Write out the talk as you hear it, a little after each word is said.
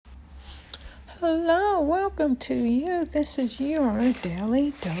Hello, welcome to you. This is your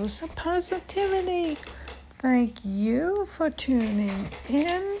daily dose of positivity. Thank you for tuning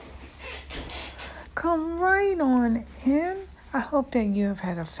in. Come right on in. I hope that you have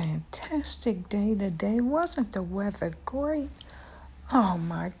had a fantastic day today. Wasn't the weather great? Oh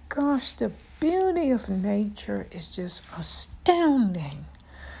my gosh, the beauty of nature is just astounding.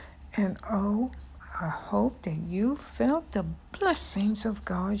 And I hope that you felt the blessings of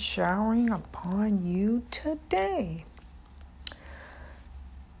God showering upon you today.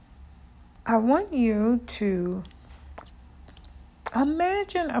 I want you to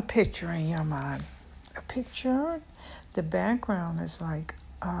imagine a picture in your mind. A picture, the background is like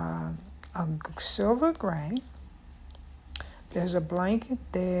a silver gray. There's a blanket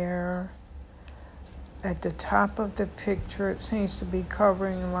there. At the top of the picture, it seems to be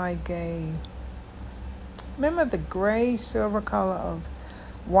covering remember the gray silver color of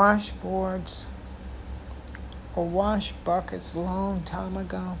washboards or wash buckets a long time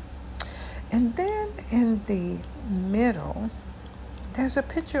ago? And then in the middle, there's a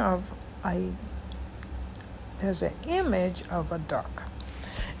picture there's an image of a duck.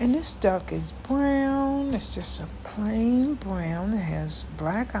 And this duck is brown. It's just a plain brown. It has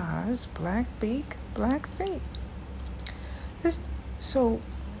black eyes, black beak, black feet. So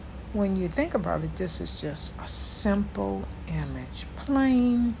when you think about it, this is just a simple image.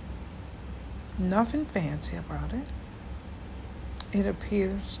 Plain, nothing fancy about it. It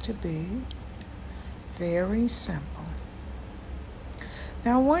appears to be very simple.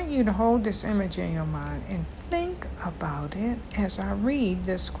 Now I want you to hold this image in your mind and think about it as I read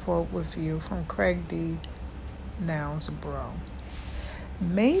this quote with you from Craig D. Gnowsborough.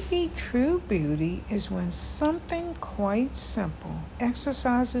 Maybe true beauty is when something quite simple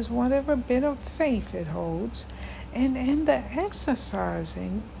exercises whatever bit of faith it holds, and in the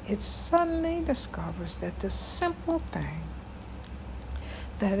exercising, it suddenly discovers that the simple thing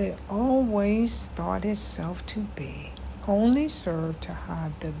that it always thought itself to be only served to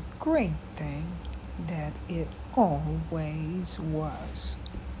hide the great thing that it always was.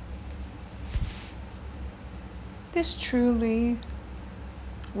 This truly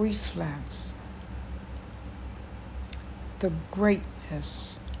reflects the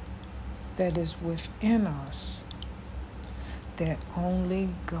greatness that is within us that only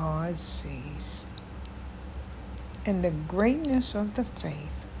God sees, and the greatness of the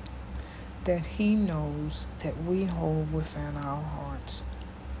faith that He knows that we hold within our hearts.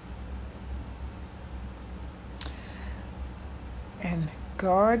 And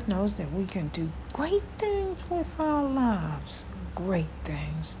God knows that we can do great things with our lives, great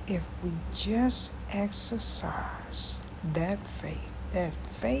things, if we just exercise that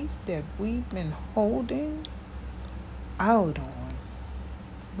faith that we've been holding out on.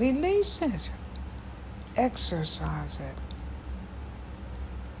 Release it. Exercise it.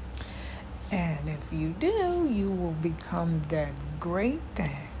 And if you do, you will become that great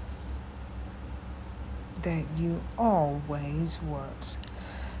thing that you always was.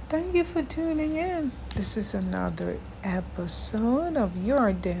 Thank you for tuning in. This is another episode of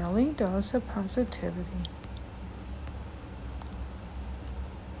your daily dose of positivity.